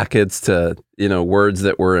in brackets to, words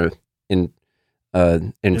that were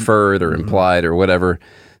inferred or implied or whatever.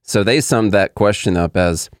 So they summed that question up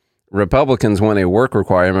as Republicans want a work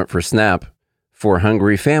requirement for SNAP for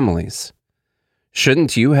hungry families.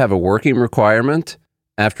 Shouldn't you have a working requirement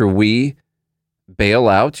after we bail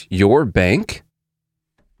out your bank?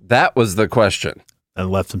 That was the question. And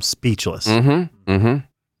left him speechless. Mm-hmm. Mm-hmm.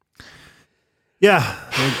 Yeah.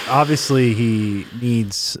 Obviously, he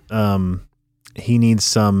needs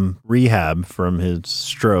some rehab from his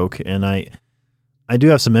stroke, and I do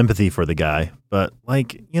have some empathy for the guy, but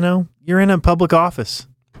you're in a public office.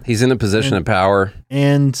 He's in a position of power.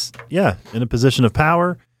 And in a position of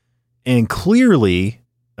power, and clearly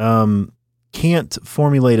can't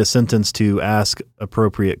formulate a sentence to ask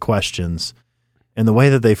appropriate questions. And the way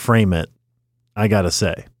that they frame it, I gotta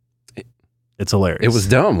say, it's hilarious. It was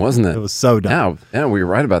dumb, wasn't it? It was so dumb. Yeah, we were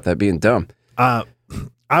right about that being dumb. I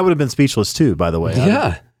would have been speechless too, by the way.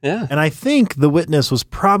 Yeah. And I think the witness was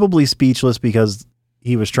probably speechless because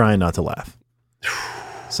he was trying not to laugh.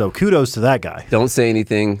 So kudos to that guy. Don't say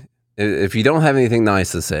anything. If you don't have anything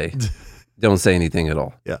nice to say, don't say anything at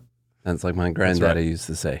all. Yeah. That's like my granddaddy used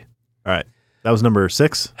to say. All right. That was number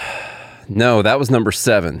 6? No, that was number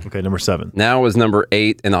 7. Okay, number 7. Now is number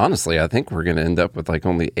 8. And honestly, I think we're going to end up with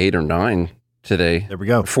only 8 or 9 today. There we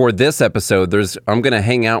go. For this episode, I'm going to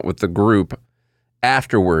hang out with the group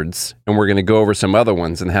afterwards, and we're going to go over some other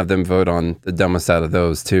ones and have them vote on the dumbest out of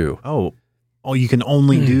those too. Oh, you can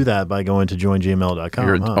only do that by going to joingml.com.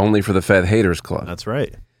 You're only for the Fed Haters Club. That's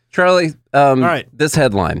right. Charlie, all right. This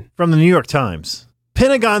headline. From the New York Times.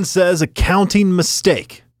 Pentagon says accounting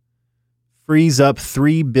mistake frees up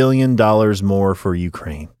 $3 billion more for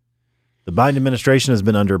Ukraine. The Biden administration has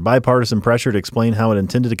been under bipartisan pressure to explain how it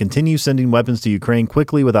intended to continue sending weapons to Ukraine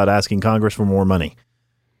quickly without asking Congress for more money.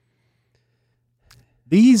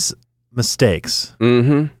 These mistakes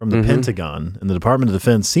from the Pentagon and the Department of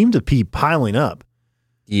Defense seem to be piling up.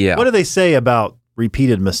 Yeah. What do they say about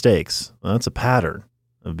repeated mistakes? Well, that's a pattern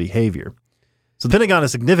of behavior. So the Pentagon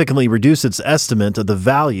has significantly reduced its estimate of the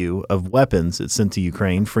value of weapons it sent to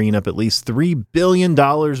Ukraine, freeing up at least $3 billion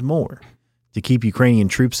more to keep Ukrainian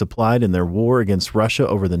troops supplied in their war against Russia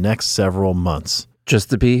over the next several months. Just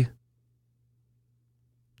to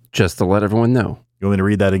let everyone know. You want me to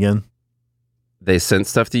read that again? They sent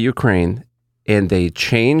stuff to Ukraine, and they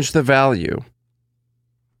changed the value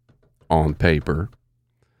on paper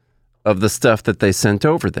of the stuff that they sent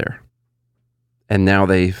over there. And now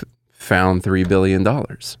they've found $3 billion.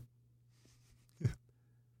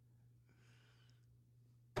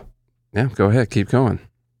 Yeah, go ahead. Keep going.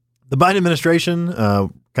 The Biden administration,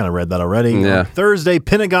 kind of read that already. Yeah. On Thursday,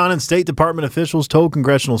 Pentagon and State Department officials told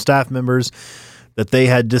congressional staff members that they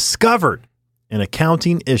had discovered an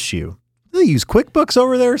accounting issue. Do they use QuickBooks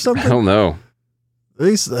over there or something? I don't know. Are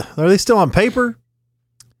they still on paper?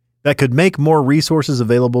 That could make more resources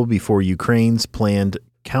available before Ukraine's planned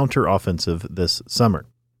counteroffensive this summer.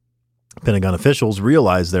 Pentagon officials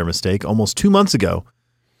realized their mistake almost 2 months ago,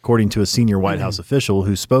 according to a senior White House official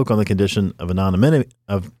who spoke on the condition of anonymity.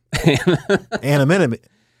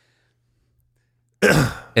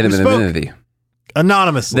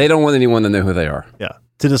 Anonymously. They don't want anyone to know who they are. Yeah.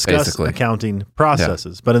 To discuss accounting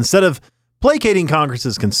processes. Yeah. But instead of placating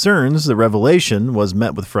Congress's concerns, the revelation was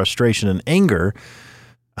met with frustration and anger.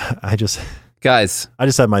 I just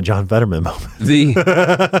had my John Fetterman moment.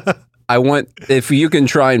 If you can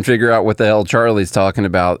try and figure out what the hell Charlie's talking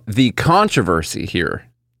about, the controversy here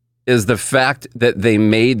is the fact that they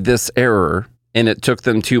made this error and it took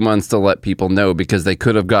them 2 months to let people know because they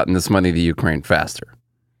could have gotten this money to Ukraine faster.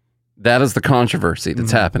 That is the controversy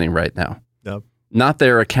that's happening right now. Yep. Not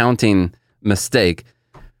their accounting mistake.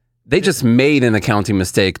 They just made an accounting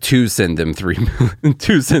mistake to send them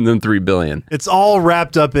 $3 billion. It's all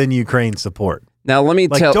wrapped up in Ukraine support. Now let me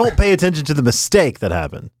don't pay attention to the mistake that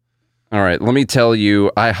happened. All right, let me tell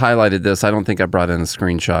you, I highlighted this. I don't think I brought in a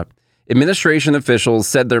screenshot. Administration officials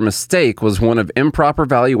said their mistake was one of improper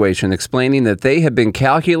valuation, explaining that they had been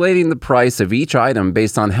calculating the price of each item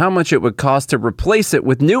based on how much it would cost to replace it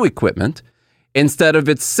with new equipment instead of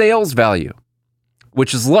its sales value,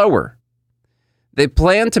 which is lower. They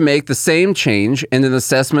plan to make the same change in an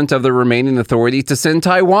assessment of the remaining authority to send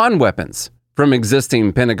Taiwan weapons from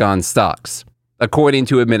existing Pentagon stocks, according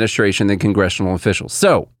to administration and congressional officials.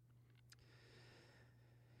 So,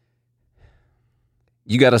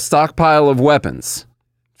 you got a stockpile of weapons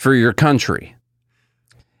for your country.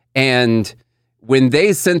 And when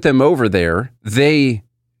they sent them over there, they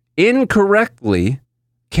incorrectly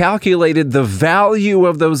calculated the value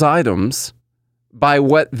of those items by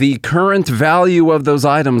what the current value of those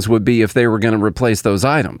items would be if they were going to replace those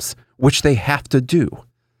items, which they have to do.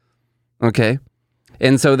 Okay?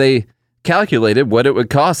 And so they calculated what it would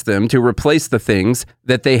cost them to replace the things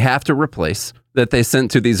that they have to replace that they sent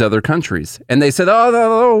to these other countries. And they said,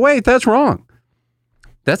 oh, wait, that's wrong.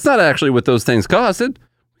 That's not actually what those things costed.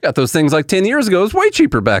 We got those things like 10 years ago. It was way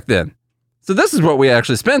cheaper back then. So this is what we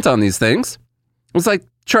actually spent on these things. It was like,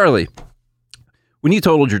 Charlie, when you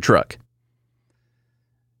totaled your truck,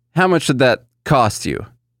 how much did that cost you?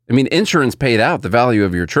 I mean, insurance paid out the value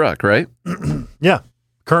of your truck, right? Yeah.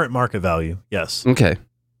 Current market value. Yes. Okay.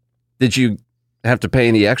 Did you have to pay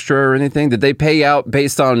any extra or anything? Did they pay out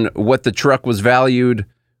based on what the truck was valued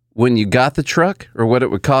when you got the truck, or what it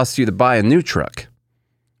would cost you to buy a new truck?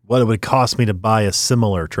 What it would cost me to buy a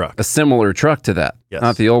similar truck. A similar truck to that, yes.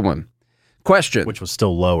 Not the old one. Question. Which was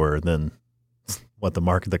still lower than what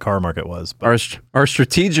the car market was. But. Our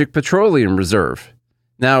strategic petroleum reserve.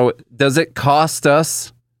 Now, does it cost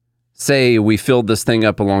us, say we filled this thing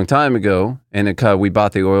up a long time ago and we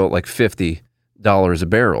bought the oil at like $50 a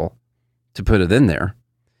barrel to put it in there,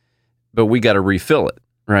 but we got to refill it,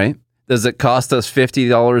 right? Does it cost us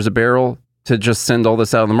 $50 a barrel to just send all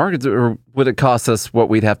this out of the market, or would it cost us what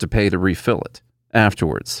we'd have to pay to refill it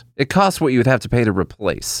afterwards? It costs what you would have to pay to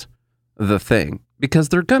replace the thing, because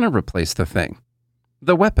they're going to replace the thing,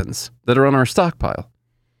 the weapons that are on our stockpile.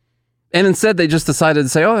 And instead, they just decided to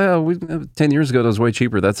say, oh, yeah, 10 years ago, it was way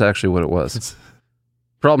cheaper. That's actually what it was.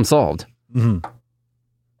 Problem solved. Mm-hmm.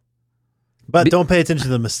 But don't pay attention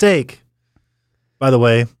to the mistake, by the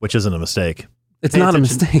way, which isn't a mistake. It's not a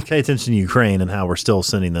mistake. Pay attention to Ukraine and how we're still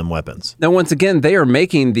sending them weapons. Now, once again, they are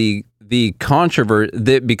making the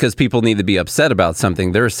controversy because people need to be upset about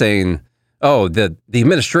something. They're saying, oh, the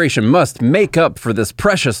administration must make up for this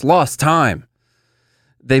precious lost time.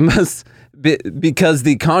 They must, because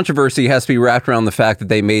the controversy has to be wrapped around the fact that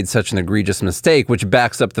they made such an egregious mistake, which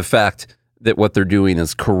backs up the fact that what they're doing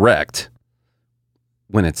is correct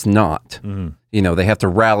when it's not. Mm-hmm. You know, they have to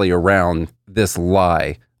rally around this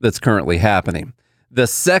lie that's currently happening. The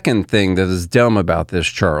second thing that is dumb about this,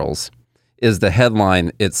 Charles, is the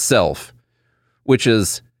headline itself, which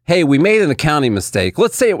is, hey, we made an accounting mistake.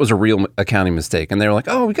 Let's say it was a real accounting mistake. And they're like,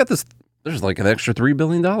 oh, we got this. There's like an extra $3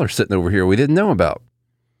 billion sitting over here we didn't know about.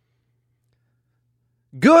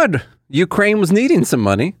 Good. Ukraine was needing some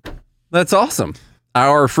money. That's awesome.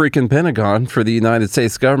 Our freaking Pentagon for the United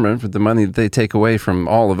States government, for the money that they take away from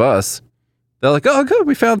all of us, they're like, oh, good.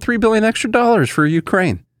 We found $3 billion extra for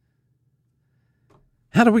Ukraine.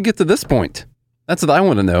 How did we get to this point? That's what I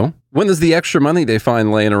want to know. When does the extra money they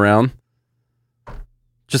find laying around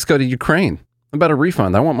just go to Ukraine? How about a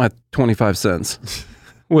refund? I want my 25 cents,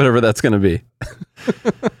 whatever that's going to be.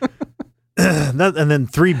 And then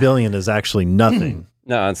 $3 billion is actually nothing.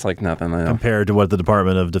 No, it's like nothing. I know. Compared to what the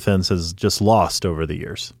Department of Defense has just lost over the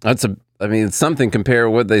years. It's something compared to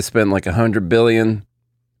what they spent, like $100 billion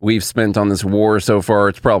we've spent on this war so far.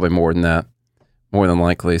 It's probably more than that, more than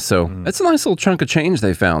likely. So it's a nice little chunk of change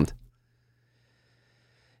they found.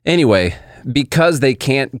 Anyway, because they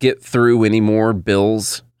can't get through any more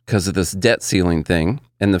bills because of this debt ceiling thing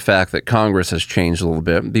and the fact that Congress has changed a little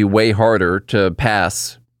bit, it'd be way harder to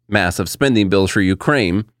pass massive spending bills for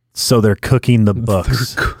Ukraine. So they're cooking the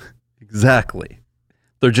books. Exactly.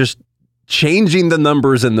 They're just changing the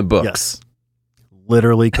numbers in the books. Yes.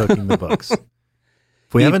 Literally cooking the books.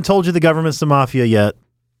 If we haven't told you the government's the mafia yet,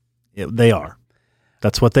 they are.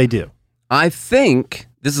 That's what they do. I think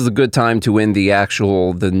this is a good time to end the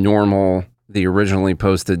originally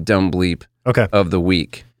posted Dumb Bleep of the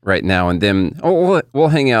week right now. And then we'll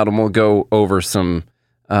hang out and we'll go over some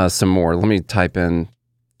more. Let me type in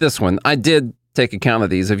this one. I did take account of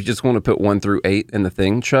these. If you just want to put 1 through 8 in the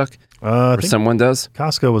thing, Chuck, or someone does.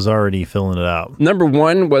 Costco was already filling it out. Number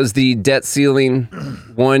 1 was the debt ceiling.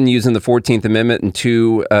 1, using the 14th Amendment, and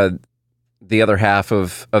 2, the other half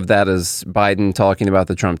of that is Biden talking about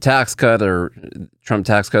the Trump tax cuts, or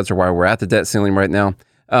why we're at the debt ceiling right now.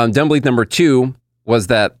 Dumb Bleep number 2 was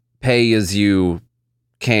that pay as you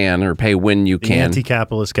can, or pay when you can.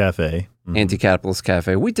 Anti-capitalist cafe. Mm-hmm. Anti-capitalist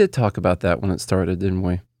cafe. We did talk about that when it started, didn't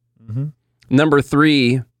we? Mm-hmm. Number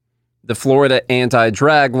 3, the Florida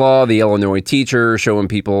anti-drag law, the Illinois teacher showing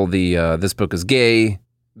people the "This Book is Gay"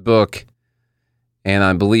 book. And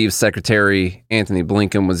I believe Secretary Anthony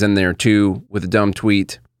Blinken was in there too with a dumb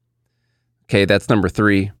tweet. Okay, that's number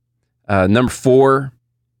 3. Number 4,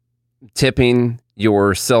 tipping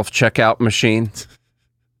your self-checkout machine.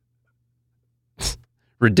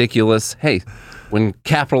 Ridiculous. Hey, when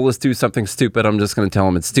capitalists do something stupid, I'm just going to tell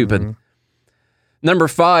them it's stupid. Mm-hmm. Number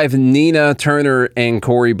 5, Nina Turner and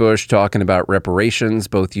Cori Bush talking about reparations,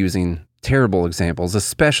 both using terrible examples,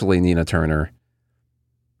 especially Nina Turner.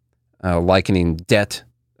 Likening debt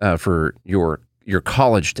for your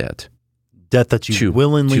college debt. Debt that you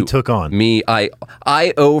willingly took on. Me, I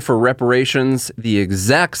owe for reparations the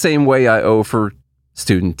exact same way I owe for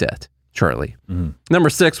student debt, Charlie. Mm-hmm. Number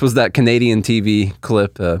 6 was that Canadian TV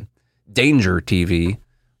clip, Danger TV.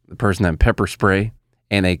 The person had pepper spray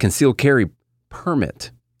and a concealed carry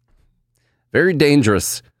permit. Very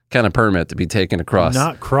dangerous kind of permit to be taken across. Do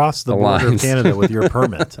not cross the border of Canada with your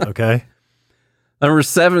permit, okay? Number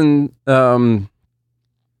 7, numbers,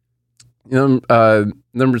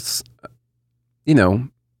 in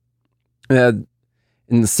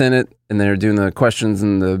the Senate, and they're doing the questions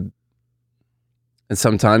and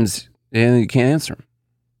sometimes you can't answer them.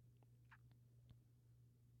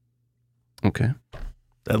 Okay.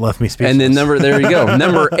 That left me speechless. And then there you go.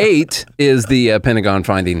 Number 8 is the Pentagon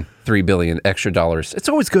finding $3 billion extra dollars. It's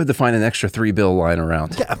always good to find an extra $3 bill lying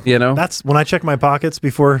around. Yeah, you know, that's when I check my pockets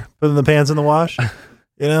before putting the pans in the wash.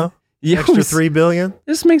 You know, extra $3 billion.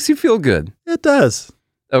 This makes you feel good. It does.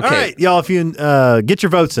 Okay, all right, y'all. If you get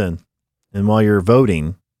your votes in, and while you're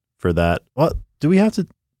voting for that, what do we have to?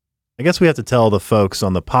 I guess we have to tell the folks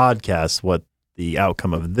on the podcast what the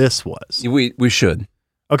outcome of this was. We should.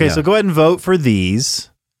 Okay, yeah. So go ahead and vote for these.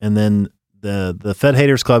 And then the Fed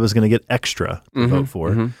Haters Club is going to get extra to vote for.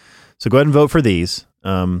 Mm-hmm. So go ahead and vote for these.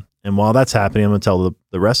 And while that's happening, I'm going to tell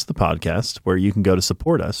the rest of the podcast where you can go to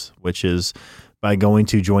support us, which is by going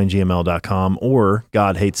to joingml.com or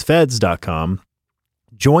godhatesfeds.com.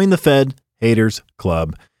 Join the Fed Haters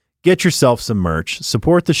Club. Get yourself some merch.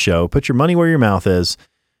 Support the show. Put your money where your mouth is.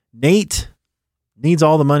 Nate needs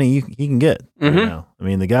all the money he can get right now. I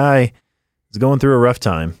mean, the guy is going through a rough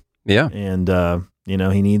time. Yeah. And, he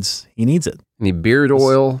needs it. Need beard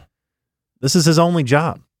oil. This is his only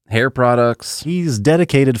job. Hair products. He's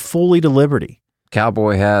dedicated fully to liberty.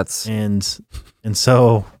 Cowboy hats. And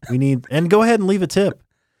so we need, and go ahead and leave a tip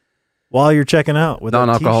while you're checking out with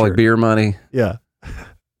non-alcoholic beer money. Yeah.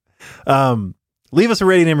 Leave us a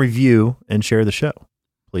rating and review and share the show,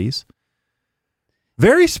 please.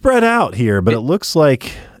 Very spread out here, but it looks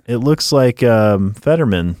like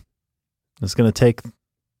Fetterman is going to take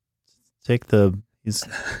the.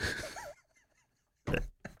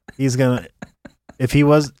 He's gonna, if he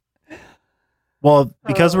was, well,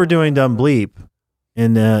 because we're doing Dumb Bleep,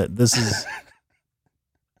 and this is,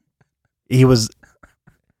 he was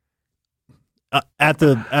at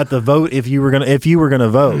the vote. If you were gonna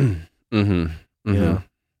vote, you know,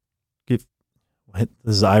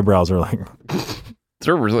 his eyebrows are like,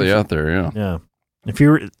 they're really out there. Yeah, yeah. If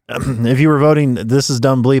you were voting, this is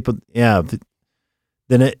Dumb Bleep, but yeah,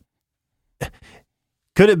 then it.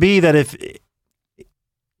 Could it be that if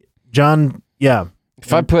John, yeah.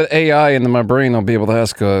 If I put AI into my brain, I'll be able to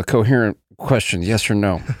ask a coherent question, yes or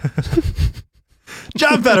no.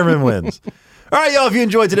 John Fetterman wins. All right, y'all, if you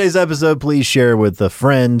enjoyed today's episode, please share with a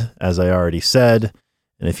friend, as I already said.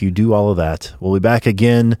 And if you do all of that, we'll be back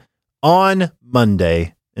again on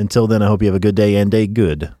Monday. Until then, I hope you have a good day and a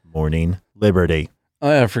good morning, Liberty. Oh,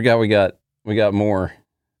 yeah, I forgot we got more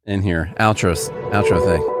in here. Outro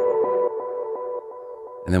thing.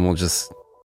 And then we'll just